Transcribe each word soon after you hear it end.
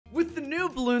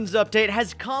Bloons update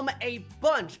has come a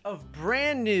bunch of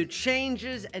brand new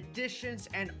changes, additions,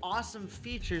 and awesome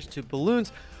features to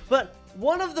Bloons, but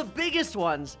one of the biggest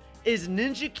ones is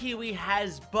Ninja Kiwi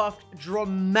has buffed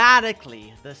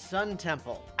dramatically the Sun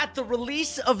Temple. At the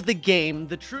release of the game,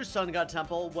 the True Sun God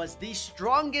Temple was the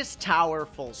strongest tower,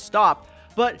 full stop.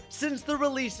 But since the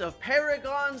release of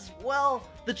Paragons, well,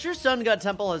 the True Sun God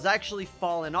Temple has actually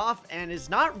fallen off and is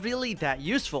not really that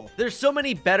useful. There's so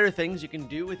many better things you can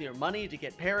do with your money to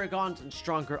get Paragons and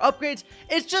stronger upgrades,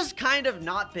 it's just kind of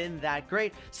not been that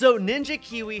great. So Ninja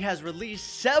Kiwi has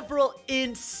released several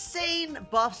insane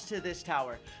buffs to this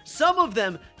tower, some of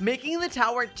them making the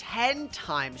tower 10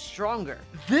 times stronger.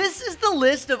 This is the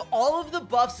list of all of the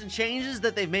buffs and changes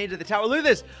that they've made to the tower. Look at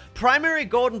this. Primary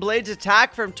Golden Blades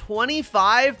attack from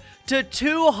 25 to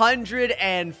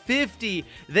 250.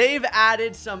 They've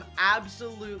added some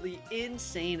absolutely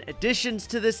insane additions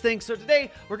to this thing. So today,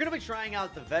 we're going to be trying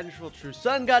out the Vengeful True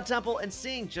Sun God Temple and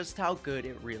seeing just how good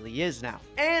it really is now.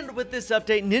 And with this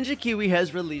update, Ninja Kiwi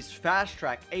has released Fast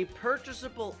Track, a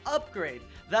purchasable upgrade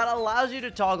that allows you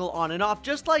to toggle on and off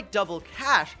just like double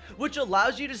cash, which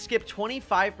allows you to skip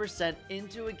 25%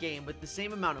 into a game with the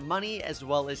same amount of money as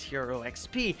well as hero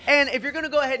XP. And if you're going to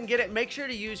go ahead and get it, make sure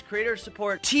to use creator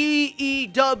support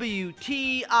Tewtiy,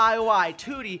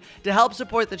 Tewtiy, to help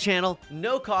support the channel.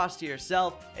 No cost to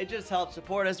yourself. It just helps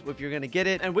support us if you're going to get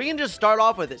it. And we can just start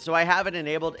off with it. So I have it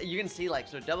enabled. You can see like,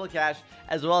 so double cash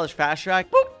as well as fast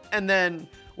track. Boop, and then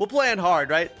we'll play on hard,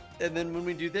 right? And then when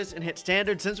we do this and hit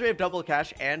standard, since we have double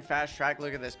cash and fast track,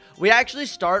 look at this. We actually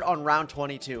start on round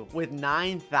 22 with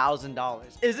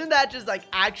 $9,000. Isn't that just like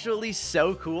actually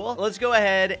so cool? Let's go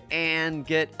ahead and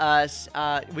get us,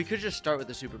 we could just start with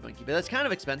the super monkey, but that's kind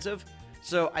of expensive.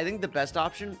 So I think the best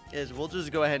option is we'll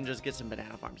just go ahead and just get some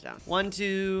banana farms down. 1,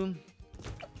 2,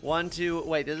 1, 2.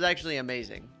 Wait, this is actually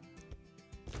amazing.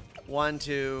 1,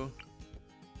 2.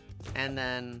 And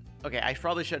then, okay, I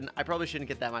probably shouldn't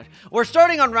get that much. We're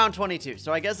starting on round 22,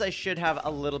 so I guess I should have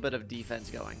a little bit of defense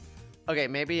going. Okay,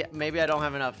 maybe I don't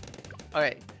have enough.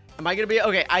 Okay, am I gonna be,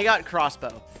 okay, I got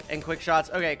crossbow and quick shots.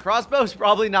 Okay, crossbow is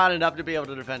probably not enough to be able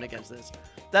to defend against this.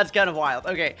 That's kind of wild.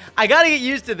 Okay, I gotta get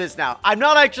used to this now. I'm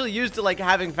not actually used to like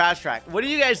having fast track. What do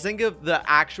you guys think of the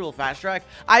actual fast track?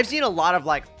 I've seen a lot of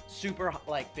like super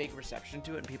like big reception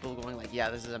to it and people going like, yeah,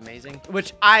 this is amazing,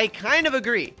 which I kind of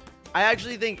agree. I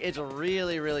actually think it's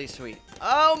really, really sweet.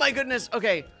 Oh my goodness.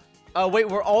 Okay. Wait,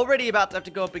 we're already about to have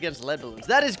to go up against lead balloons.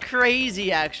 That is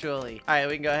crazy, actually. All right,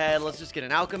 we can go ahead. Let's just get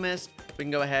an alchemist. We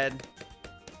can go ahead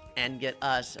and get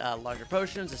us larger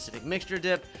potions, acidic mixture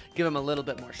dip, give him a little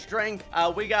bit more strength.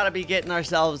 We got to be getting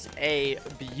ourselves a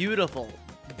beautiful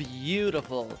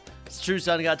True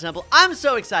Sun God Temple. I'm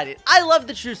so excited. I love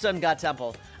the True Sun God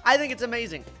Temple. I think it's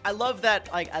amazing. I love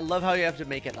that. Like, I love how you have to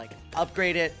make it, like,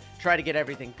 upgrade it. Try to get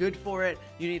everything good for it.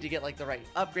 You need to get like the right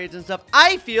upgrades and stuff.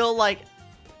 I feel like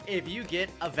if you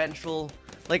get a vengeful,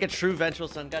 like a true Vengeful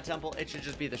Sun God Temple, it should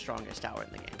just be the strongest tower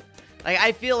in the game. Like,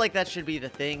 I feel like that should be the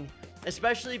thing,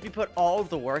 especially if you put all of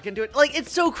the work into it. Like,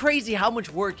 it's so crazy how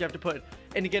much work you have to put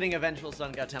into getting a Vengeful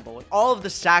Sun God Temple. With all of the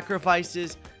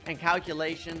sacrifices and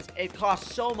calculations, it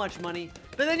costs so much money.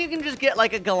 But then you can just get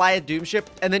like a Goliath Doom ship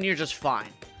and then you're just fine.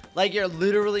 Like, you're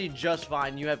literally just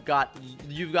fine. You've got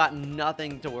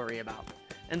nothing to worry about.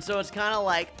 And so it's kind of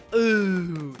like,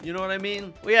 ooh, you know what I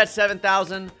mean? We had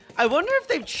 7,000. I wonder if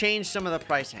they've changed some of the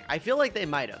pricing. I feel like they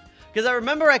might have. Because I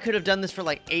remember I could have done this for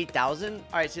like 8,000. All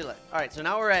right, see, look. All right, so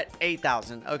now we're at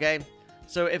 8,000, okay?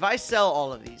 So if I sell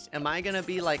all of these, am I going to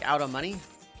be like out of money?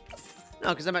 No,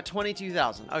 because I'm at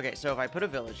 22,000. Okay, so if I put a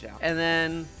village down and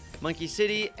then Monkey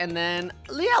City, and then,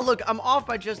 yeah, look, I'm off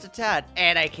by just a tad.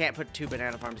 And I can't put 2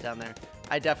 banana farms down there.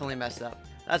 I definitely messed up.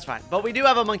 That's fine. But we do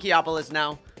have a Monkeyopolis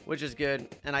now, which is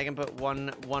good. And I can put one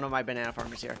of my banana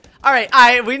farmers here. All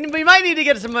right, we might need to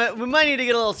get some, we might need to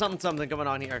get a little something going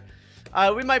on here.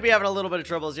 We might be having a little bit of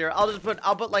troubles here.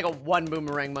 I'll put like a 1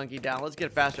 boomerang monkey down. Let's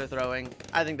get faster throwing.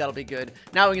 I think that'll be good.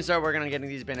 Now we can start working on getting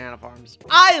these banana farms.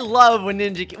 I love when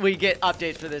we get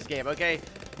updates for this game, okay?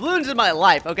 Bloons in my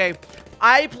life, okay?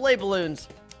 I play Bloons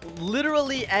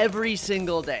literally every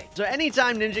single day. So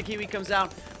anytime Ninja Kiwi comes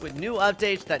out with new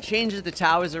updates that changes the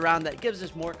towers around, that gives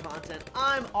us more content,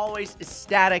 I'm always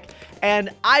ecstatic.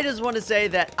 And I just want to say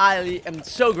that I am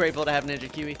so grateful to have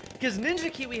Ninja Kiwi, because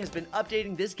Ninja Kiwi has been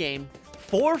updating this game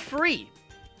for free.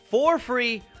 For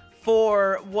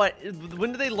what?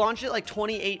 When did they launch it? Like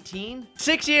 2018?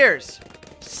 6 years.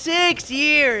 6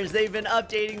 years they've been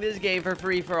updating this game for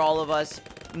free for all of us.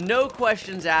 No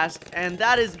questions asked, and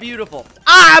that is beautiful.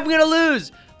 Ah, I'm gonna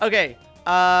lose. Okay.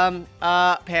 Don't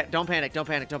panic.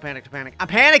 I'm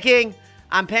panicking.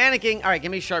 All right, give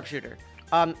me sharpshooter.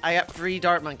 I got free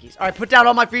dart monkeys. All right, put down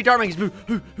all my free dart monkeys.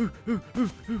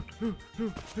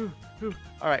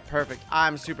 All right, perfect.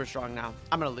 I'm super strong now.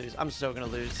 I'm gonna lose. I'm so gonna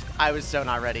lose. I was so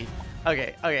not ready.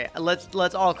 Okay.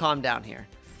 Let's all calm down here.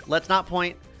 Let's not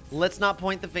point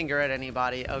the finger at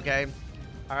anybody. Okay.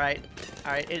 All right.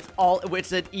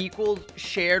 It's an equal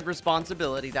shared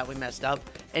responsibility that we messed up,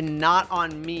 and not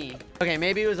on me. Okay,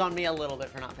 maybe it was on me a little bit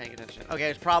for not paying attention. Okay,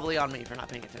 it's probably on me for not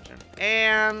paying attention.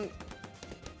 And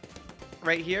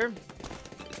right here.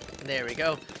 There we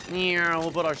go.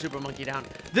 We'll put our super monkey down.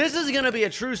 This is gonna be a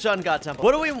true sun god temple.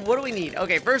 What do we need?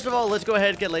 Okay, first of all, let's go ahead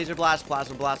and get laser blast,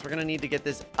 plasma blast. We're gonna need to get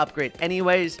this upgrade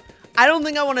anyways. I don't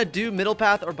think I want to do middle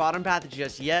path or bottom path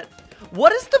just yet.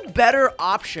 What is the better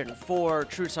option for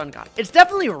true sun god? It's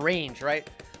definitely range, right?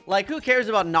 Like, who cares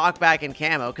about knockback and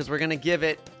camo? Because we're gonna give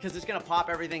it, because it's gonna pop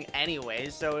everything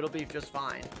anyways, so it'll be just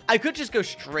fine. I could just go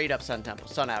straight up sun temple,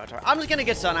 sun avatar. I'm just gonna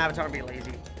get sun avatar and be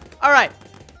lazy. All right.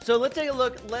 So let's take a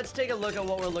look. Let's take a look at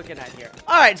what we're looking at here.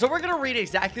 All right, so we're gonna read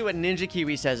exactly what Ninja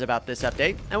Kiwi says about this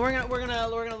update, and we're gonna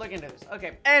look into this.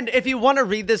 Okay. And if you want to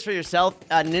read this for yourself,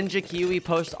 Ninja Kiwi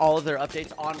posts all of their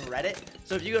updates on Reddit.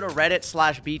 So if you go to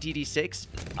Reddit/BTD6,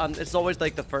 it's always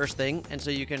like the first thing, and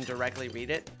so you can directly read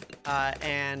it.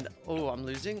 And oh, I'm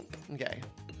losing. Okay.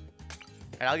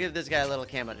 All right, I'll give this guy a little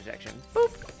camo detection.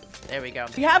 Boop. There we go.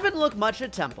 We haven't looked much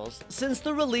at temples since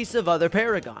the release of other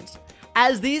paragons,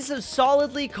 as these have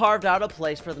solidly carved out a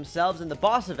place for themselves in the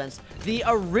boss events. The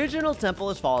original temple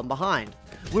has fallen behind.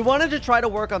 We wanted to try to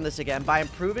work on this again by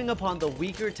improving upon the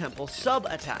weaker temple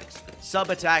sub-attacks.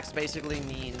 Sub-attacks basically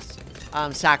means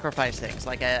sacrifice things,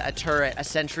 like a turret, a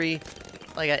sentry,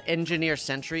 like an engineer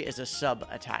sentry is a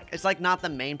sub-attack. It's like not the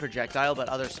main projectile, but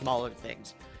other smaller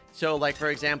things. So like, for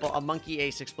example, a monkey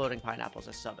ace exploding pineapple is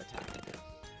a sub-attack.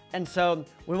 And so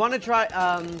we want to try,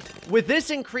 with this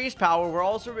increased power, we're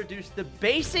also reduced the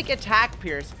basic attack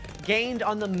pierce gained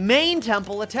on the main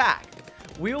temple attack.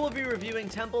 We will be reviewing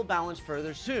temple balance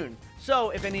further soon. So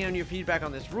if any of your feedback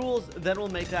on this rules, then we'll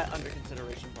make that under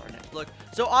consideration for our next look.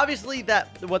 So obviously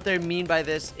what they mean by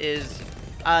this is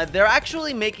they're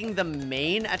actually making the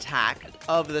main attack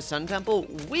of the Sun Temple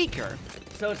weaker.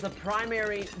 So it's the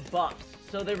primary buffs.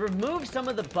 So they removed some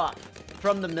of the buff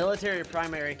from the military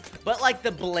primary, but like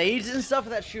the blades and stuff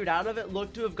that shoot out of it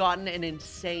look to have gotten an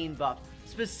insane buff,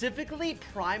 specifically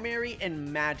primary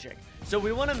and magic. So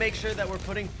we want to make sure that we're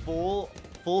putting full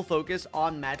focus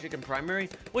on magic and primary,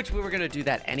 which we were going to do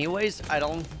that anyways.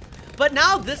 But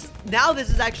now this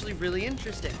is actually really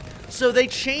interesting. So they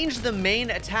changed the main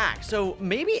attack. So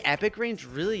maybe epic range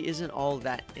really isn't all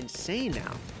that insane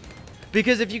now,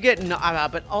 because if you get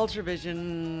but ultra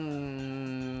vision,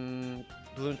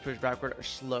 balloons push backward are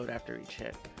slowed after each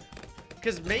hit.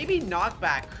 Because maybe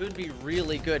knockback could be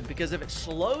really good, because if it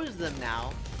slows them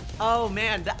now, oh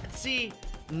man, see,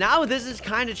 now this has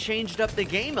kind of changed up the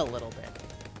game a little bit.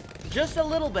 Just a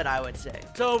little bit, I would say.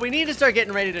 So we need to start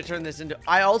getting ready to turn this into,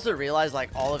 I also realize like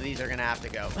all of these are gonna have to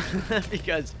go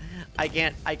because I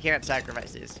can't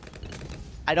sacrifice these.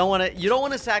 You don't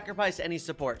want to sacrifice any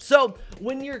support. So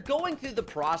when you're going through the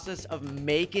process of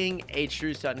making a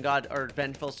true sun god or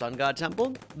vengeful sun god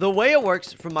temple, the way it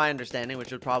works, from my understanding,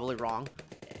 which is probably wrong,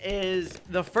 is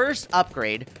the first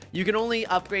upgrade, you can only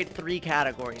upgrade 3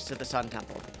 categories to the sun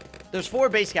temple. There's 4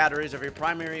 base categories of your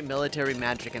primary, military,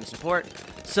 magic, and support.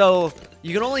 So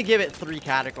you can only give it 3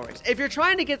 categories. If you're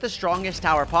trying to get the strongest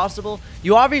tower possible,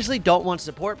 you obviously don't want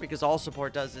support, because all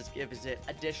support does is gives it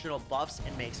additional buffs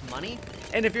and makes money.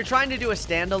 And if you're trying to do a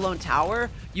standalone tower,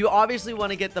 you obviously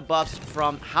want to get the buffs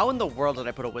from, how in the world did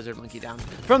I put a wizard monkey down?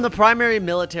 From the primary,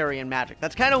 military, and magic.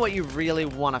 That's kind of what you really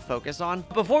want to focus on.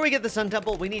 Before we get the Sun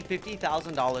Temple, we need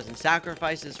 $50,000 in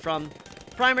sacrifices from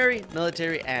primary,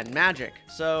 military, and magic.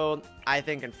 So I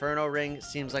think Inferno Ring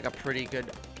seems like a pretty good,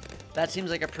 that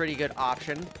seems like a pretty good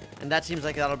option. And that seems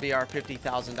like that'll be our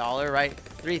 $50,000, right?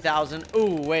 3,000.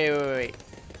 Ooh, wait.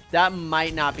 That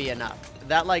might not be enough.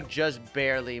 That like just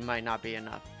barely might not be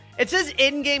enough. It says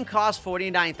in-game cost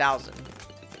 49,000.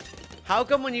 How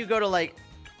come when you go to like,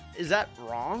 is that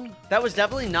wrong? That was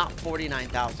definitely not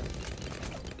 49,000.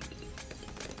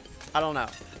 I don't know.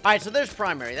 All right, so there's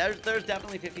primary. There's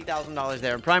definitely $50,000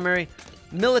 there in primary.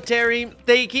 Military,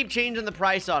 they keep changing the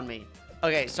price on me.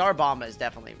 Okay, Sarbama is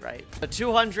definitely right. The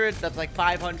 200, that's like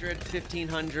 500,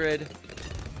 1,500.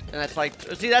 And that's like,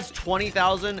 see, that's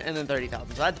 20,000 and then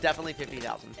 30,000. So that's definitely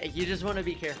 50,000. You just want to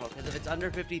be careful, because if it's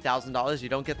under $50,000, you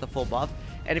don't get the full buff.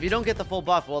 And if you don't get the full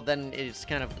buff, well, then it's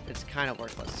kind of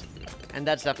worthless. And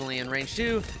that's definitely in range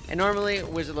 2. And normally,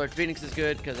 Wizard Lord Phoenix is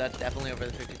good, because that's definitely over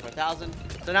the 54,000.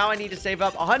 So now I need to save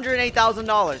up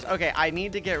 $108,000. Okay, I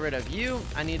need to get rid of you.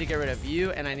 I need to get rid of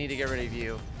you, and I need to get rid of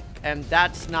you. And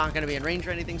that's not going to be in range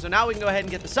or anything. So now we can go ahead and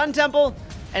get the Sun Temple.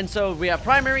 And so we have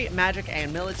primary, magic,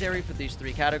 and military for these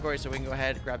 3 categories. So we can go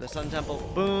ahead and grab the Sun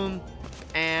Temple. Boom.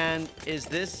 And is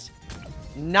this...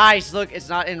 Nice. Look, it's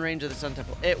not in range of the Sun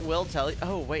Temple. It will tell you...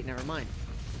 Oh, wait, never mind.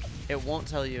 It won't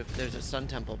tell you if there's a Sun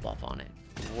Temple buff on it.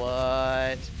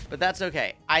 What? But that's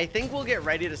okay. I think we'll get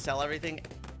ready to sell everything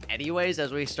anyways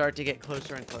as we start to get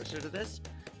closer and closer to this.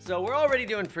 So we're already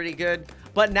doing pretty good.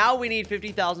 But now we need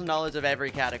 $50,000 of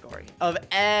every category. Of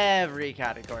every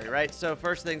category, right? So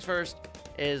first things first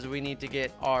is we need to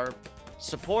get our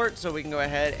support. So we can go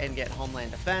ahead and get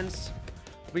Homeland Defense.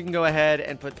 We can go ahead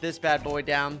and put this bad boy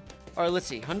down. Or let's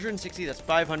see, 160, that's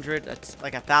 500. That's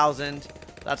like 1,000.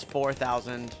 That's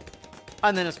 4,000.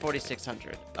 And then it's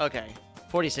 4,600. Okay,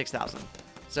 46,000.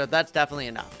 So that's definitely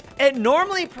enough. It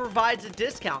normally provides a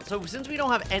discount. So since we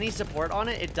don't have any support on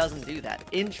it, it doesn't do that.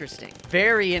 Interesting.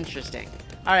 Very interesting.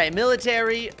 All right,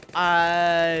 military.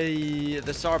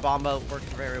 The Tsar Bomba worked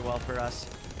very well for us.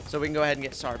 So we can go ahead and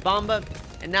get Tsar Bomba.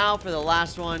 And now for the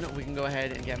last one, we can go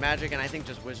ahead and get magic. And I think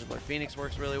just Wizard Lord Phoenix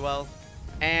works really well.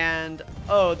 And,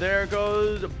 oh, there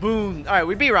goes boom. All right,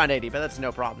 we beat round 80, but that's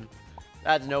no problem.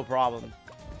 That's no problem.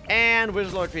 And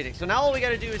Wizard Lord Phoenix. So now all we got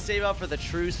to do is save up for the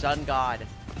True Sun God,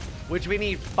 which we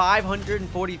need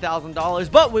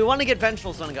 $540,000. But we want to get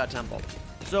Vengeful Sun God Temple.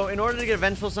 So in order to get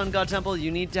Vengeful Sun God Temple, you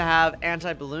need to have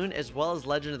Anti-Balloon as well as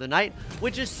Legend of the Night,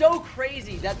 which is so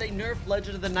crazy that they nerfed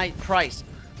Legend of the Night price.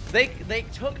 They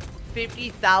took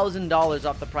 $50,000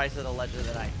 off the price of the Legend of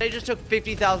the Night. They just took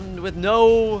 $50,000 with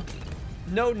no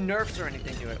nerfs or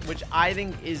anything to it, which I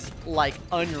think is like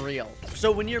unreal.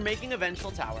 So when you're making a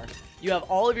Vengeful Tower, you have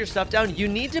all of your stuff down. You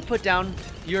need to put down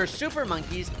your super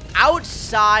monkeys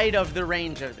outside of the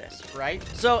range of this, right?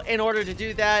 So in order to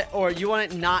do that, or you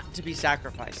want it not to be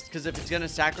sacrificed, because if it's going to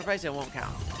sacrifice, it won't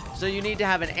count. So you need to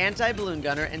have an anti-balloon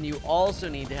gunner, and you also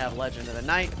need to have Legend of the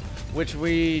Night, which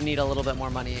we need a little bit more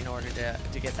money in order to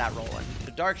get that rolling.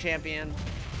 The Dark Champion,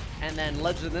 and then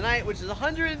Legend of the Night, which is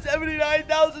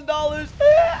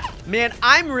 $179,000. Man,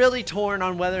 I'm really torn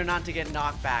on whether or not to get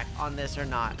knockback on this or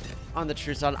not. On the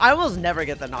True Sun. I almost never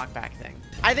get the knockback thing.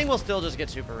 I think we'll still just get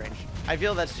super range. I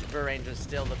feel that super range is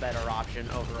still the better option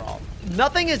overall.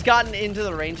 Nothing has gotten into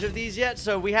the range of these yet,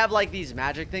 so we have like these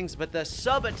magic things, but the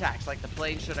sub attacks, like the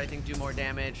plane should, I think, do more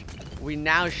damage. We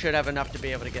now should have enough to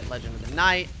be able to get Legend of the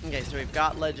Night. Okay, so we've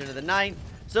got Legend of the Night.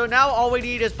 So now all we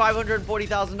need is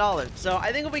 $540,000. So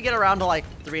I think if we get around to like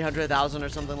 300,000 or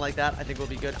something like that, I think we'll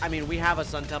be good. I mean, we have a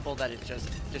Sun Temple that is just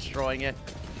destroying it.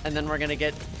 And then we're going to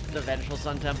get the Vengeful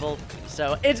Sun Temple.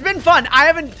 So it's been fun. I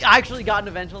haven't actually gotten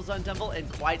a Vengeful Sun Temple in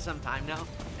quite some time now.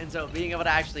 And so being able to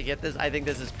actually get this, I think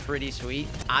this is pretty sweet.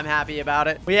 I'm happy about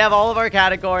it. We have all of our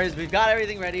categories. We've got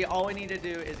everything ready. All we need to do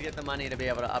is get the money to be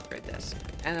able to upgrade this.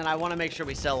 And then I want to make sure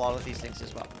we sell all of these things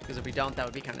as well. Because if we don't, that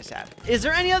would be kind of sad. Is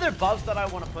there any other buffs that I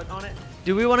want to put on it?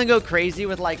 Do we want to go crazy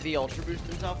with like the Ultra Boost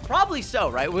and stuff? Probably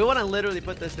so, right? We want to literally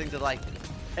put this thing to like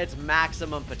its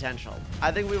maximum potential.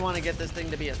 I think we want to get this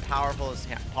thing to be as powerful as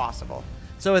possible.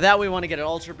 So with that, we want to get an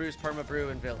Ultra Boost, Perma Brew,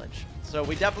 and Village. So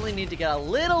we definitely need to get a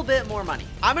little bit more money.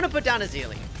 I'm going to put down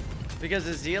Azili, because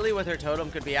Azili with her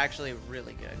totem could be actually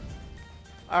really good.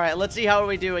 All right, let's see how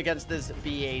we do against this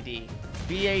BAD.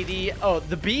 BAD, oh,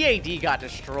 the BAD got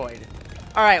destroyed.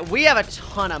 All right, we have a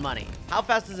ton of money. How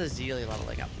fast is Azili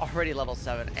leveling up? Already level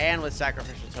 7, and with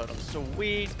Sacrificial Totem.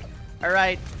 Sweet. All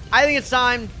right, I think it's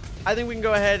time. I think we can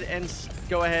go ahead and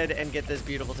get this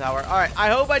beautiful tower. All right,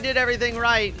 I hope I did everything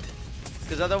right,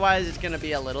 because otherwise it's going to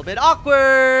be a little bit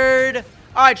awkward.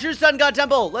 All right, True Sun God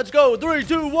Temple. Let's go. 3,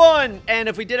 2, 1. And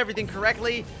if we did everything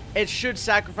correctly, it should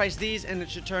sacrifice these, and it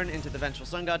should turn into the Vengeful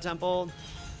Sun God Temple.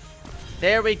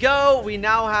 There we go. We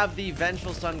now have the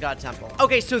Vengeful Sun God Temple.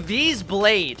 Okay, so these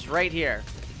blades right here.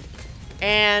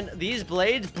 And these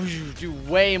blades do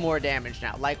way more damage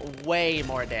now. Like, way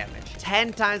more damage.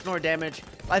 10 times more damage.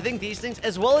 I think these things,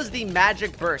 as well as the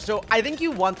magic burst. So, I think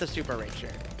you want the super range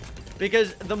here.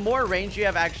 Because the more range you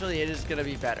have, actually, it is going to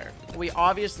be better. We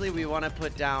want to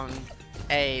put down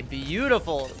a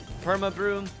beautiful Perma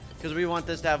Brew, because we want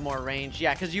this to have more range.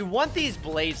 Yeah, because you want these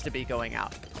blades to be going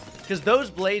out. Because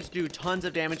those blades do tons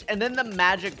of damage. And then the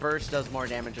magic burst does more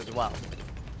damage as well.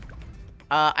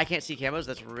 I can't see camos.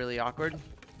 That's really awkward.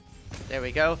 There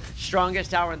we go.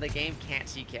 Strongest tower in the game. Can't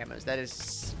see camos. That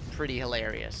is pretty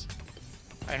hilarious.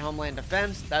 All right, Homeland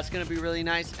Defense. That's going to be really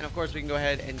nice. And, of course, we can go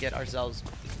ahead and get ourselves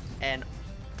an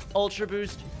Ultra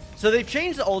Boost. So they've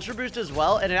changed the Ultra Boost as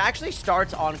well. And it actually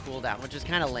starts on cooldown, which is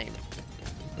kind of lame.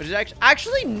 Which is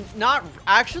actually not...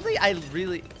 Actually, I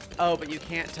really... Oh, but you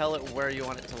can't tell it where you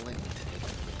want it to link.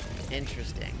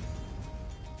 Interesting.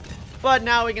 But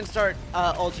now we can start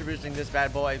ultra boosting this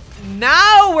bad boy.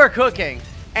 Now we're cooking.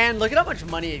 And look at how much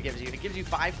money it gives you. It gives you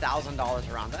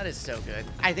 $5,000 around. That is so good.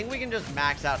 I think we can just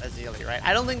max out Azili, right?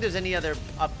 I don't think there's any other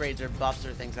upgrades or buffs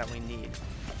or things that we need.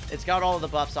 It's got all of the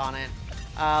buffs on it.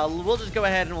 We'll just go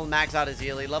ahead and we'll max out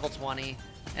Azili, level 20.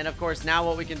 And of course, now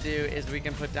what we can do is we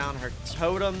can put down her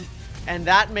totem. And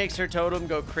that makes her totem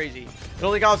go crazy. It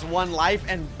only costs 1 life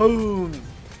and boom.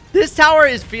 This tower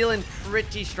is feeling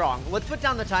pretty strong. Let's put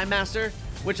down the Time Master,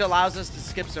 which allows us to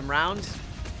skip some rounds.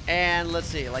 And let's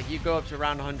see, like you go up to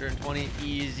around 120,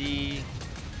 easy.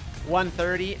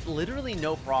 130, literally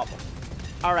no problem.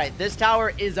 All right, this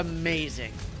tower is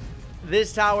amazing.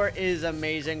 This tower is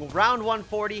amazing. Round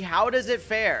 140, how does it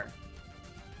fare?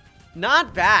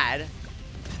 Not bad.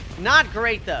 Not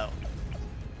great, though.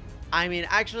 I mean,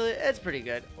 actually, it's pretty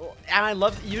good. And I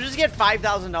love, you just get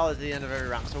 $5,000 at the end of every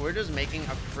round. So we're just making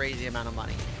a crazy amount of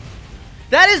money.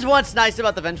 That is what's nice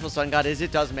about the Vengeful Sun God, is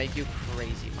it does make you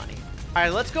crazy money. All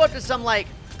right, let's go up to some, like,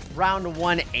 round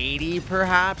 180,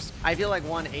 perhaps. I feel like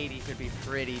 180 could be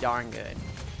pretty darn good.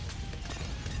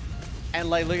 And,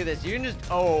 like, look at this. You can just...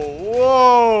 Oh,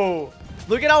 whoa!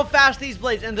 Look at how fast these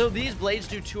blades... And though these blades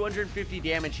do 250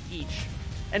 damage each.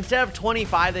 Instead of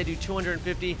 25, they do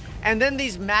 250. And then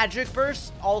these magic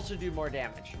bursts also do more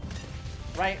damage.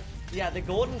 Right? Yeah, the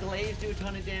golden glaze do a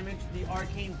ton of damage. The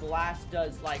arcane blast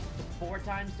does, like, 4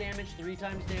 times damage, 3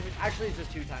 times damage. Actually, it's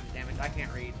just 2 times damage. I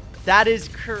can't read. That is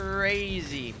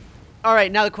crazy. All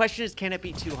right, now the question is, can it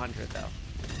beat 200, though?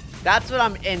 That's what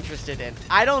I'm interested in.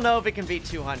 I don't know if it can beat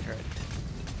 200.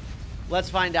 Let's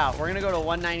find out. We're going to go to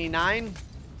 199.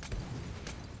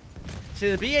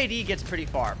 See, the BAD gets pretty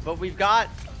far, but we've got...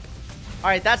 All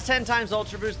right, that's 10 times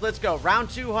Ultra Boost. Let's go. Round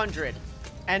 200.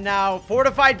 And now,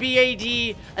 Fortified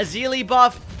BAD, Azili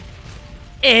buff.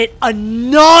 It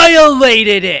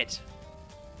annihilated it.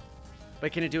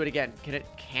 But can it do it again?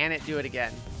 Can it do it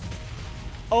again?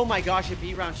 Oh my gosh, it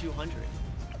beat round 200.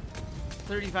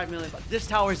 35 million bucks. This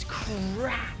tower is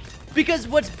cracked. Because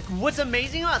what's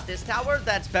amazing about this tower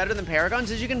that's better than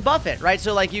Paragon's is you can buff it, right?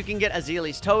 So like you can get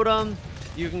Azili's totem,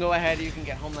 you can go ahead, you can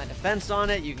get Homeland Defense on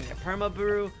it, you can get Perma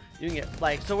Brew, you can get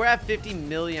like, so we're at 50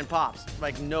 million pops,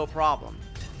 like no problem.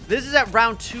 This is at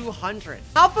round 200.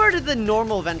 How far did the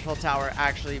normal Vengeful Tower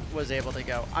actually was able to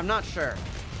go? I'm not sure.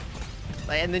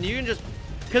 Like, and then you can just,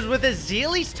 because with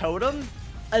Azili's totem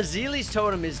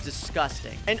is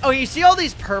disgusting. And oh, you see all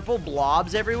these purple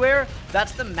blobs everywhere?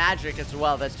 That's the magic as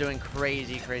well that's doing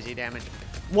crazy, crazy damage.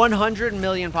 100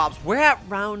 million pops. We're at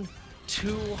round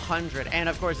 200. And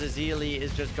of course, Azili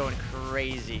is just going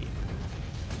crazy.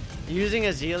 Using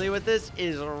Azili with this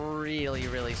is really,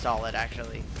 really solid,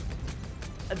 actually.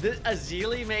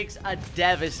 Azili makes a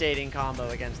devastating combo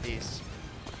against these.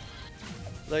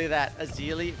 Look at that.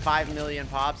 Azili, 5 million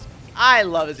pops. I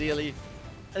love Azili.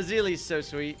 Azili's so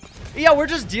sweet. Yeah, we're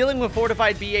just dealing with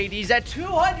Fortified BADs at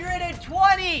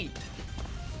 220.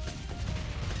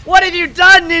 What have you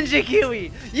done, Ninja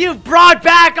Kiwi? You brought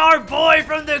back our boy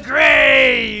from the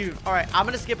grave. All right, I'm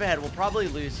going to skip ahead. We'll probably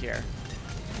lose here.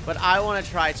 But I want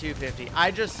to try 250.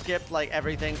 I just skipped, like,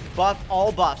 everything. Buff,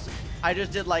 all buffs. I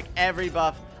just did, like, every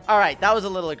buff. All right, that was a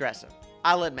little aggressive.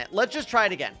 I'll admit. Let's just try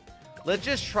it again. Let's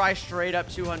just try straight up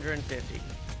 250.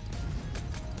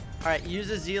 All right, use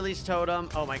Azili's totem.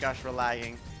 Oh my gosh, we're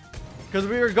lagging. Because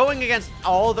we were going against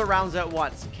all the rounds at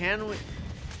once. Can we?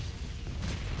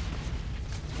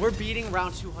 We're beating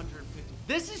round 250.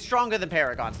 This is stronger than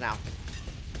Paragons now.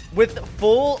 With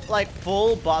full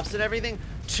buffs and everything.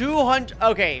 200.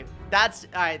 Okay, that's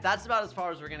all right. That's about as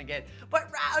far as we're going to get.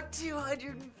 But round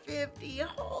 250.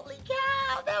 Holy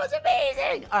cow. That was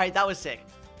amazing. All right, that was sick.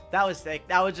 That was sick.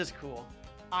 That was just cool.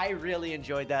 I really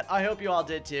enjoyed that. I hope you all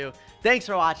did too. Thanks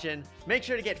for watching. Make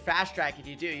sure to get Fast Track if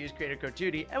you do. Use creator code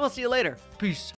Tewtiy, and we'll see you later. Peace.